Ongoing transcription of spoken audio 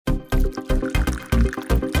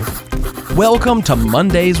Welcome to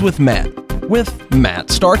Mondays with Matt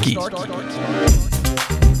Starkey.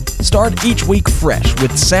 Start each week fresh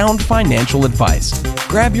with sound financial advice.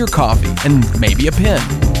 Grab your coffee and maybe a pen.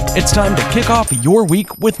 It's time to kick off your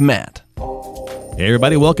week with Matt. Hey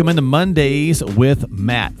everybody, welcome into Mondays with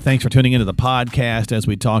Matt. Thanks for tuning into the podcast as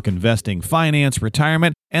we talk investing, finance,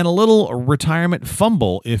 retirement, and a little retirement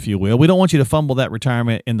fumble, if you will. We don't want you to fumble that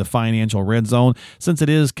retirement in the financial red zone since it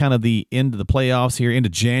is kind of the end of the playoffs here, into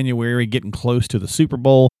January, getting close to the Super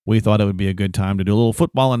Bowl. We thought it would be a good time to do a little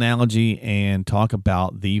football analogy and talk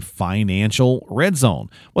about the financial red zone.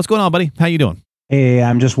 What's going on, buddy? How you doing? Hey,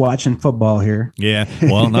 I'm just watching football here. Yeah,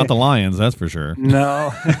 well, not the Lions, that's for sure.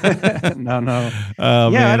 No. No. Oh,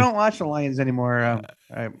 yeah, man. I don't watch the Lions anymore.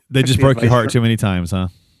 They just broke your heart too many times, huh?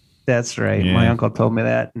 That's right. Yeah. My uncle told me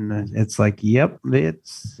that, and it's like, yep,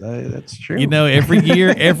 that's true. You know, every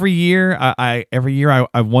year,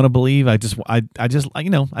 I want to believe. I just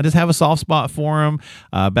have a soft spot for him.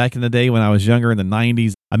 Back in the day when I was younger in the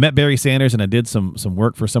 '90s, I met Barry Sanders and I did some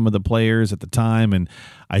work for some of the players at the time, and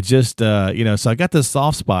I just so I got this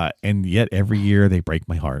soft spot, and yet every year they break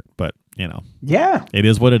my heart. But yeah, it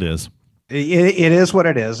is what it is. It is what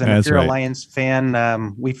it is. And That's if you're right. a Lions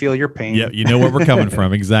fan, we feel your pain. Yeah, you know where we're coming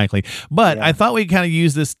from. Exactly. But Yeah. I thought we'd kind of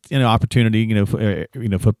use this, opportunity.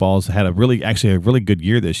 Football's had a really good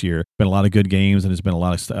year this year. Been a lot of good games, and there's been a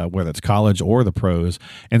lot of whether it's college or the pros.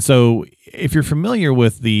 And so, if you're familiar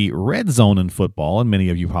with the red zone in football, and many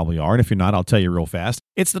of you probably are, and if you're not, I'll tell you real fast.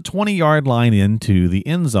 It's the 20-yard line into the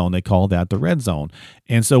end zone. They call that the red zone.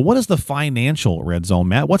 And so, what is the financial red zone,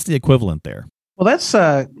 Matt? What's the equivalent there? Well, that's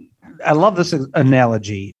I love this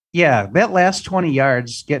analogy. Yeah, that last 20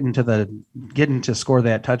 yards getting to score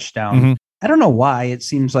that touchdown. Mm-hmm. I don't know why it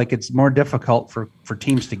seems like it's more difficult for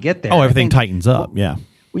teams to get there. Oh, everything tightens up. Yeah.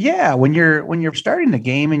 Well, yeah, when you're starting the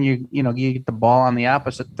game and you get the ball on the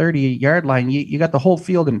opposite 30-yard line, you got the whole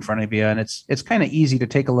field in front of you, and it's kind of easy to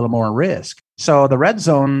take a little more risk. So the red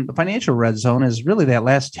zone, the financial red zone, is really that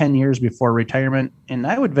last 10 years before retirement, and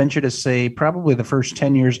I would venture to say probably the first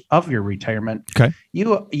 10 years of your retirement. Okay.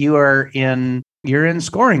 You're in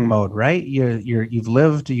scoring mode, right?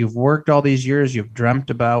 You've worked all these years, you've dreamt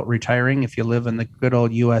about retiring if you live in the good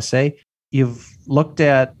old USA. You've looked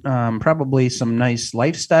at probably some nice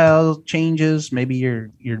lifestyle changes. Maybe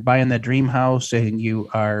you're buying that dream house, and you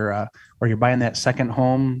are, or you're buying that second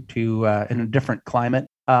home to in a different climate.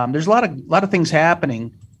 There's a lot of things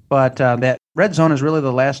happening, but that red zone is really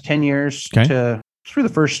the last 10 years through the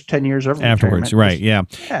first 10 years of afterwards, right? Yeah.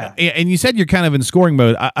 And you said you're kind of in scoring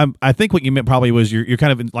mode. I think what you meant probably was you're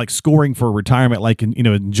kind of in, like, scoring for retirement, like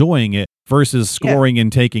enjoying it versus scoring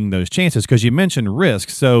and taking those chances, because you mentioned risk.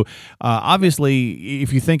 So obviously,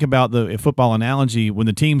 if you think about the football analogy, when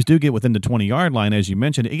the teams do get within the 20-yard line, as you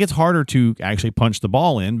mentioned, it gets harder to actually punch the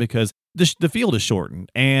ball in because the field is shortened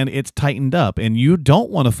and it's tightened up, and you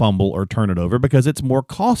don't want to fumble or turn it over because it's more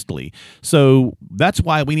costly. So that's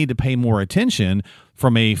why we need to pay more attention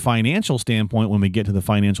from a financial standpoint when we get to the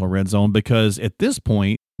financial red zone, because at this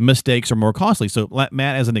point, mistakes are more costly. So,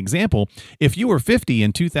 Matt, as an example, if you were 50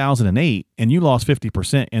 in 2008 and you lost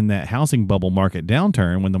 50% in that housing bubble market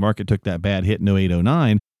downturn when the market took that bad hit in 08,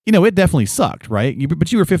 09, it definitely sucked, right?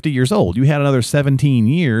 But you were 50 years old. You had another 17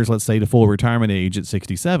 years, let's say, to full retirement age at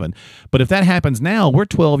 67. But if that happens now, we're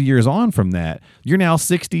 12 years on from that. You're now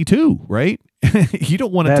 62, right? You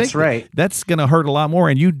don't want to take That's right. That's going to hurt a lot more,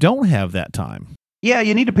 and you don't have that time. Yeah,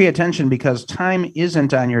 you need to pay attention because time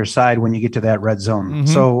isn't on your side when you get to that red zone. Mm-hmm.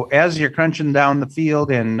 So as you're crunching down the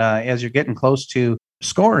field and as you're getting close to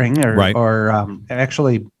scoring or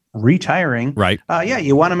actually retiring, right?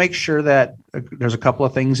 You want to make sure that there's a couple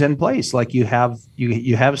of things in place, like you have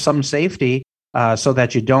some safety so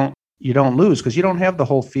that you don't lose, because you don't have the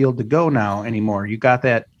whole field to go now anymore. You got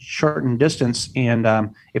that shortened distance,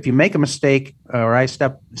 and if you make a mistake, or I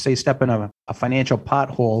step in a financial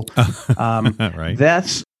pothole,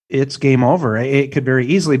 right, it's game over. It could very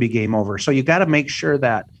easily be game over. So you got to make sure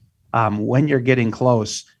that when you're getting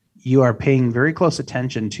close, you are paying very close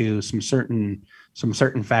attention to some certain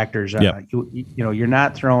factors. You're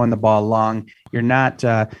not throwing the ball long. You're not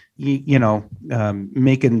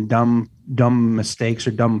making dumb mistakes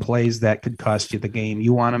or dumb plays that could cost you the game.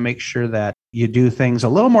 You want to make sure that you do things a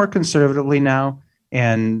little more conservatively now.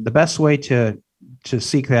 And the best way to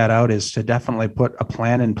seek that out is to definitely put a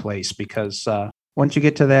plan in place, because once you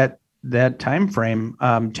get to that time frame,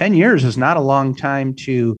 10 years is not a long time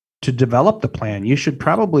to develop the plan. You should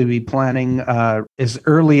probably be planning as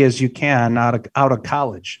early as you can out of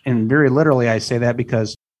college. And very literally, I say that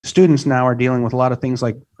because students now are dealing with a lot of things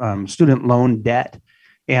like student loan debt.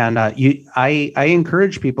 And I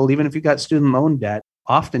encourage people, even if you've got student loan debt,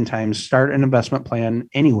 oftentimes start an investment plan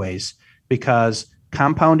anyways, because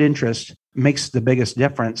compound interest makes the biggest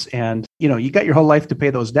difference. And, you got your whole life to pay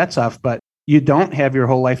those debts off, but you don't have your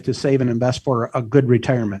whole life to save and invest for a good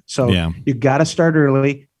retirement. So you got to start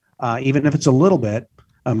early, even if it's a little bit,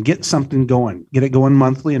 get something going, get it going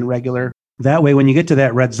monthly and regular. That way, when you get to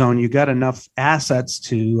that red zone, you got enough assets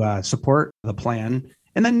to support the plan.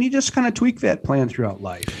 And then you just kind of tweak that plan throughout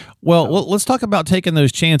life. Well, let's talk about taking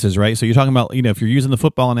those chances, right? So you're talking about, if you're using the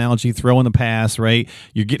football analogy, throwing the pass, right?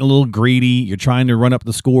 You're getting a little greedy. You're trying to run up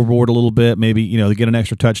the scoreboard a little bit, maybe, to get an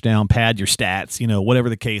extra touchdown, pad your stats, whatever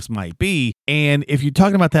the case might be. And if you're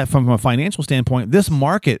talking about that from a financial standpoint, this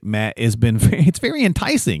market, Matt, it's very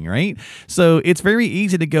enticing, right? So it's very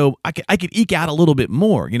easy to go, I could eke out a little bit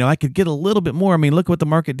more. I could get a little bit more. I mean, look what the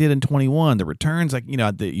market did in 21. The returns, that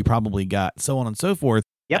you probably got, so on and so forth.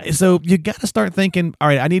 Yep. So you got to start thinking, all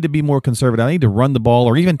right, I need to be more conservative. I need to run the ball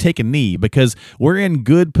or even take a knee because we're in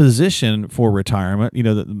good position for retirement,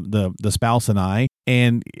 the spouse and I.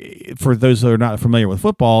 And for those that are not familiar with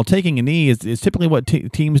football, taking a knee is typically what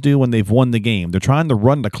teams do when they've won the game. They're trying to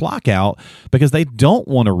run the clock out because they don't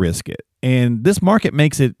want to risk it. And this market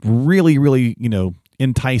makes it really, really,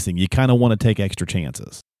 enticing. You kind of want to take extra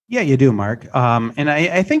chances. Yeah, you do, Mark. And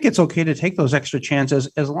I think it's okay to take those extra chances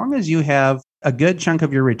as long as you have a good chunk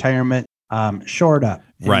of your retirement shored up.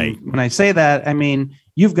 And right. When I say that, I mean,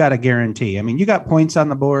 you've got a guarantee. I mean, you got points on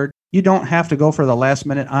the board. You don't have to go for the last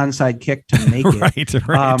minute onside kick to make it.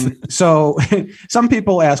 Right. So some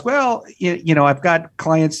people ask, well, I've got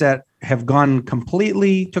clients that have gone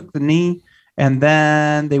completely, took the knee, and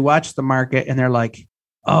then they watch the market and they're like,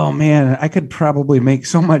 oh man, I could probably make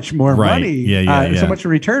so much more money, so much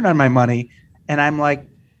return on my money. And I'm like,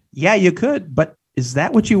 yeah, you could, but is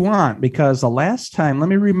that what you want? Because the last time, let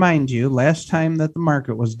me remind you, last time that the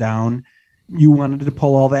market was down, you wanted to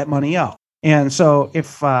pull all that money out. And so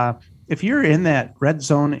if you're in that red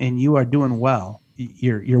zone and you are doing well,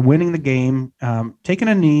 you're winning the game, taking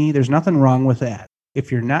a knee, there's nothing wrong with that.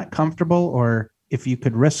 If you're not comfortable or if you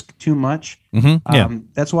could risk too much,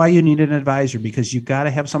 that's why you need an advisor, because you got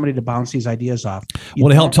to have somebody to bounce these ideas off. To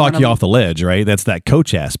help talk you off the ledge, right? That's that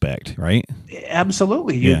coach aspect, right?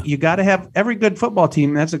 Absolutely. You got to have every good football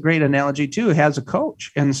team. That's a great analogy too. Has a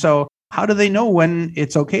coach. And so how do they know when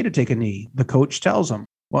it's okay to take a knee? The coach tells them.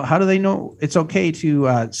 Well, how do they know it's okay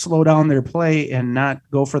to slow down their play and not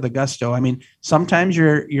go for the gusto? I mean, sometimes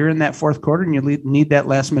you're in that fourth quarter and you need that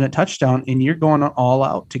last minute touchdown and you're going all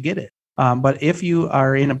out to get it. But if you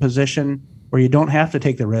are in a position where you don't have to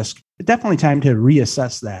take the risk, it's definitely time to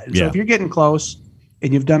reassess that. And so if you're getting close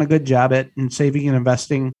and you've done a good job at saving and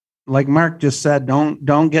investing, like Mark just said,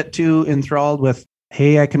 don't get too enthralled with,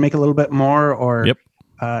 hey, I can make a little bit more, or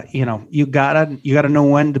you gotta know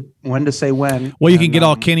when to say when. Well, you can get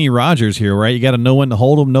all Kenny Rogers here, right? You got to know when to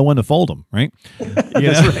hold them, know when to fold them, right?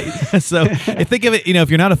 That's right. So think of it, if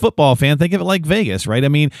you're not a football fan, think of it like Vegas, right? I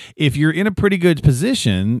mean, if you're in a pretty good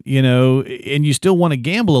position, and you still want to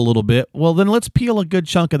gamble a little bit, well, then let's peel a good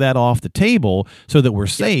chunk of that off the table so that we're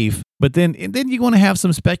safe. But then you want to have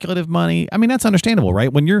some speculative money. I mean, that's understandable,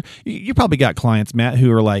 right? When you probably got clients, Matt,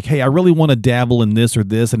 who are like, hey, I really want to dabble in this or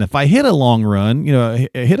this. And if I hit a long run,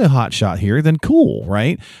 hit a hot shot here, then cool,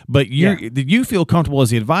 right? But you feel comfortable as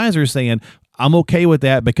the advisor saying, I'm okay with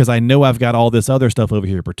that because I know I've got all this other stuff over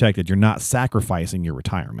here protected. You're not sacrificing your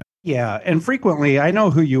retirement. Yeah, and frequently I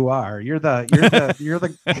know who you are. You're the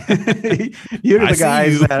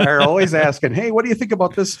guys that are always asking, "Hey, what do you think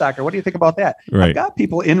about this stock, or what do you think about that?" Right. I've got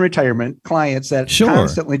people in retirement, clients that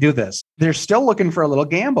constantly do this. They're still looking for a little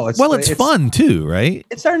gamble. It's fun too, right?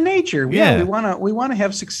 It's our nature. Yeah, we want to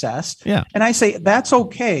have success. Yeah, and I say that's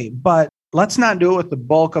okay, but let's not do it with the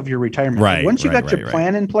bulk of your retirement. Right. Once you got your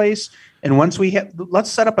plan in place. And once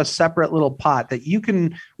let's set up a separate little pot that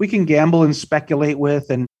we can gamble and speculate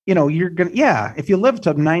with. And, if you live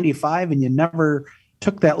to 95 and you never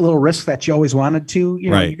took that little risk that you always wanted to,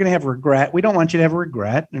 you're going to have regret. We don't want you to have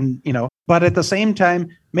regret. And, but at the same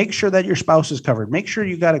time, make sure that your spouse is covered. Make sure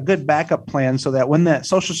you got a good backup plan so that when that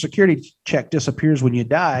Social Security check disappears when you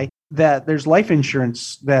die, that there's life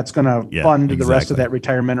insurance that's going to fund the rest of that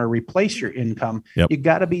retirement or replace your income. Yep. You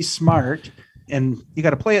got to be smart. And you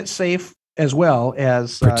got to play it safe as well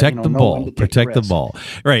as protect the ball.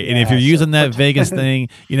 Right. And if you're using that Vegas thing,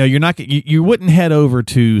 you wouldn't head over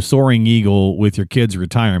to Soaring Eagle with your kids'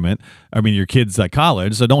 retirement. I mean, your kids'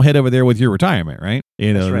 college. So don't head over there with your retirement, right?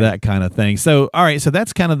 That kind of thing. So, all right. So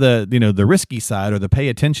that's kind of the risky side or the pay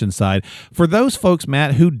attention side. For those folks,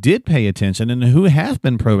 Matt, who did pay attention and who have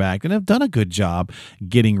been proactive and have done a good job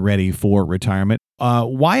getting ready for retirement,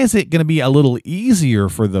 why is it going to be a little easier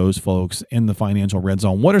for those folks in the financial red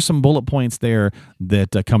zone? What are some bullet points points there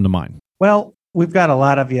that come to mind? Well, we've got a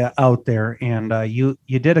lot of you out there, and you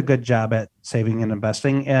did a good job at saving and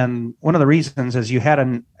investing. And one of the reasons is you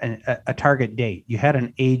had a target date. You had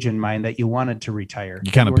an age in mind that you wanted to retire.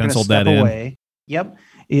 You kind of penciled that in. Away. Yep.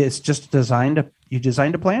 It's just designed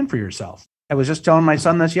a plan for yourself. I was just telling my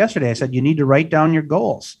son this yesterday. I said, you need to write down your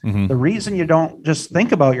goals. Mm-hmm. The reason you don't just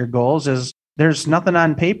think about your goals is there's nothing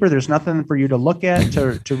on paper. There's nothing for you to look at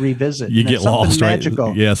to revisit. You get lost, magical.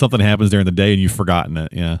 Right? Yeah, something happens during the day and you've forgotten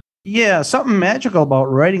it. Yeah. Yeah, something magical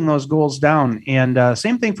about writing those goals down. And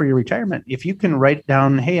same thing for your retirement. If you can write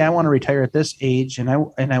down, hey, I want to retire at this age and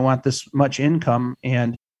I want this much income,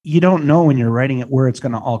 and you don't know when you're writing it where it's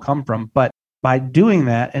going to all come from. But by doing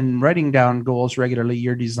that and writing down goals regularly,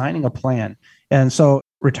 you're designing a plan. And so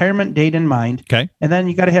retirement date in mind. Okay. And then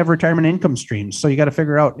you got to have retirement income streams. So you got to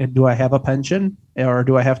figure out, do I have a pension or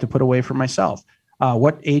do I have to put away for myself?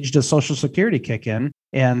 What age does Social Security kick in?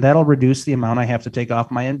 And that'll reduce the amount I have to take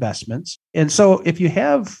off my investments. And so if you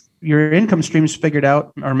have your income streams figured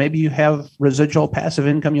out, or maybe you have residual passive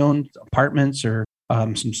income, you own apartments or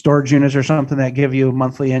some storage units or something that give you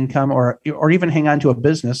monthly income, or even hang on to a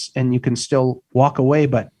business and you can still walk away,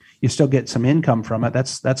 but you still get some income from it.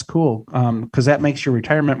 That's cool because that makes your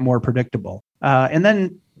retirement more predictable. And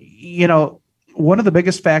then, one of the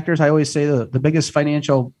biggest factors, I always say the biggest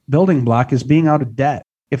financial building block is being out of debt.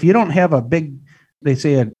 If you don't have a big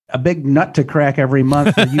nut to crack every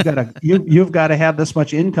month, you've got to have this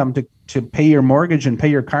much income to pay your mortgage and pay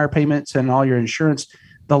your car payments and all your insurance.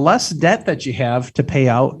 The less debt that you have to pay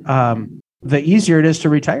out, the easier it is to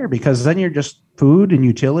retire, because then you're just food and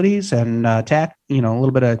utilities and tax, a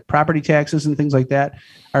little bit of property taxes and things like that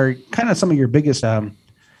are kind of some of your biggest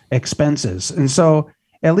expenses. And so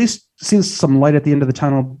at least see some light at the end of the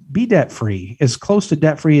tunnel. Be debt-free, as close to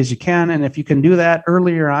debt-free as you can. And if you can do that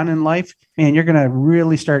earlier on in life, man, you're going to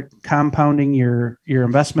really start compounding your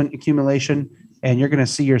investment accumulation, and you're going to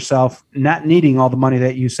see yourself not needing all the money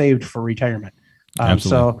that you saved for retirement. Absolutely.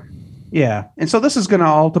 So, yeah. And so this is going to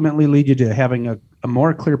ultimately lead you to having a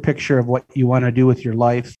more clear picture of what you want to do with your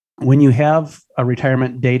life. When you have a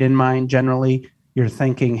retirement date in mind, generally, you're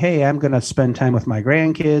thinking, hey, I'm going to spend time with my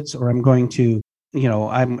grandkids, or I'm going to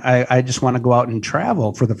I just want to go out and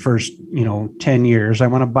travel for the first, 10 years. I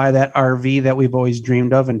want to buy that RV that we've always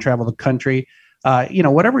dreamed of and travel the country.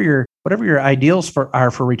 Whatever your ideals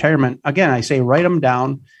are for retirement. Again, I say, write them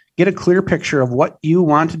down, get a clear picture of what you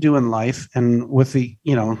want to do in life and with the,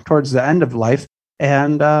 towards the end of life,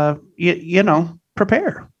 and,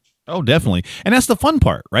 prepare. Oh, definitely. And that's the fun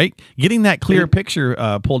part, right? Getting that clear picture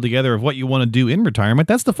pulled together of what you want to do in retirement.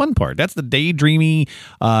 That's the fun part. That's the daydreamy,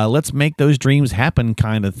 let's make those dreams happen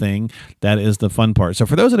kind of thing. That is the fun part. So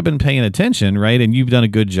for those that have been paying attention, right, and you've done a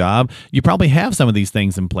good job, you probably have some of these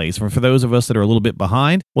things in place. For those of us that are a little bit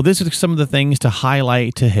behind, well, this is some of the things to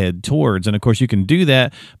highlight, to head towards. And of course, you can do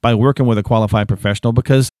that by working with a qualified professional,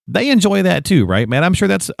 because they enjoy that too, right, Matt? I'm sure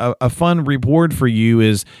that's a fun reward for you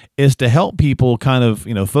is to help people kind of,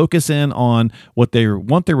 focus in on what they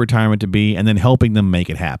want their retirement to be, and then helping them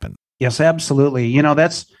make it happen. Yes, absolutely.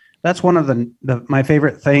 That's one of my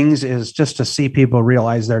favorite things, is just to see people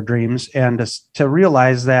realize their dreams, and to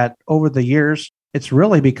realize that over the years, it's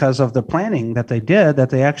really because of the planning that they did that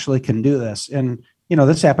they actually can do this. And,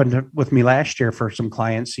 this happened with me last year for some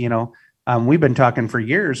clients. We've been talking for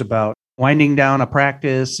years about winding down a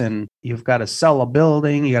practice, and you've got to sell a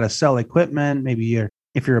building, you got to sell equipment. Maybe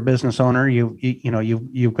if you're a business owner,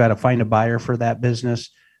 you've got to find a buyer for that business.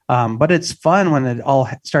 But it's fun when it all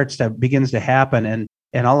begins to happen,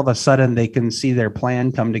 and all of a sudden they can see their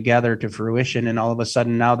plan come together to fruition. And all of a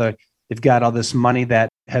sudden now they've got all this money that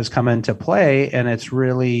has come into play, and it's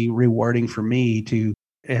really rewarding for me to,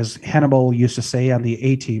 as Hannibal used to say on the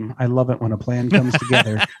A-Team, I love it when a plan comes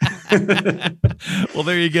together. Well,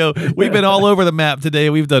 there you go. We've been all over the map today.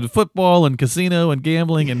 We've done football and casino and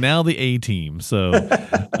gambling, and now the A-Team. So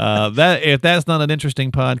if that's not an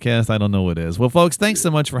interesting podcast, I don't know what is. Well, folks, thanks so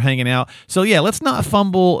much for hanging out. So yeah, let's not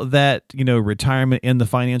fumble that, retirement in the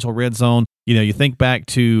financial red zone. You think back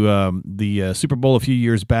to the Super Bowl a few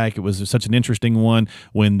years back. It was such an interesting one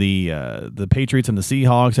when the Patriots and the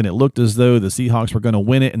Seahawks, and it looked as though the Seahawks were going to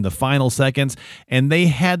win it in the final seconds, and they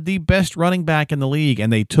had the best running back in the league,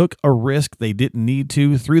 and they took a risk they didn't need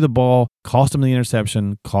to, threw the ball cost him the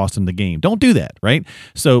interception, cost him the game. Don't do that, right?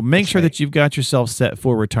 So make sure that you've got yourself set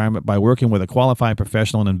for retirement by working with a qualified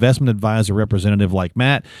professional and investment advisor representative like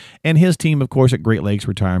Matt and his team, of course, at Great Lakes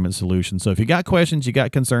Retirement Solutions. So if you got questions, you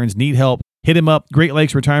got concerns, need help, hit him up,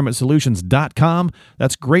 GreatLakesRetirementSolutions.com.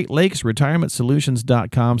 That's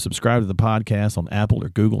GreatLakesRetirementSolutions.com. Subscribe to the podcast on Apple or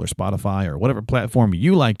Google or Spotify or whatever platform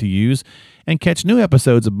you like to use, and catch new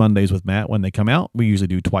episodes of Mondays with Matt when they come out. We usually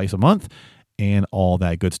do twice a month and all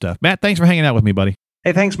that good stuff. Matt, thanks for hanging out with me, buddy.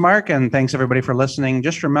 Hey, thanks, Mark, and thanks everybody for listening.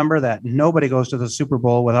 Just remember that nobody goes to the Super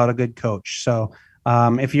Bowl without a good coach. So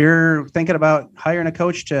if you're thinking about hiring a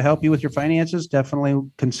coach to help you with your finances, definitely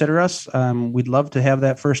consider us. We'd love to have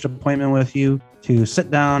that first appointment with you to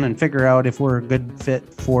sit down and figure out if we're a good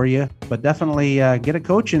fit for you. But definitely get a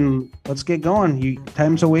coach and let's get going.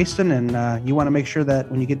 Time's a wasting, and you want to make sure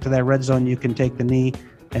that when you get to that red zone, you can take the knee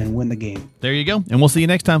and win the game. There you go. And we'll see you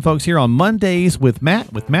next time, folks, here on Mondays with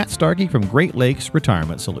Matt Starkey from Great Lakes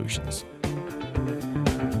Retirement Solutions.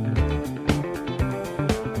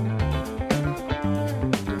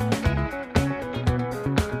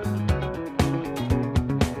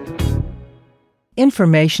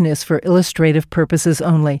 Information is for illustrative purposes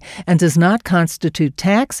only and does not constitute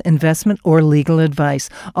tax, investment, or legal advice.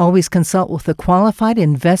 Always consult with a qualified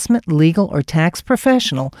investment, legal, or tax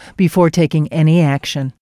professional before taking any action.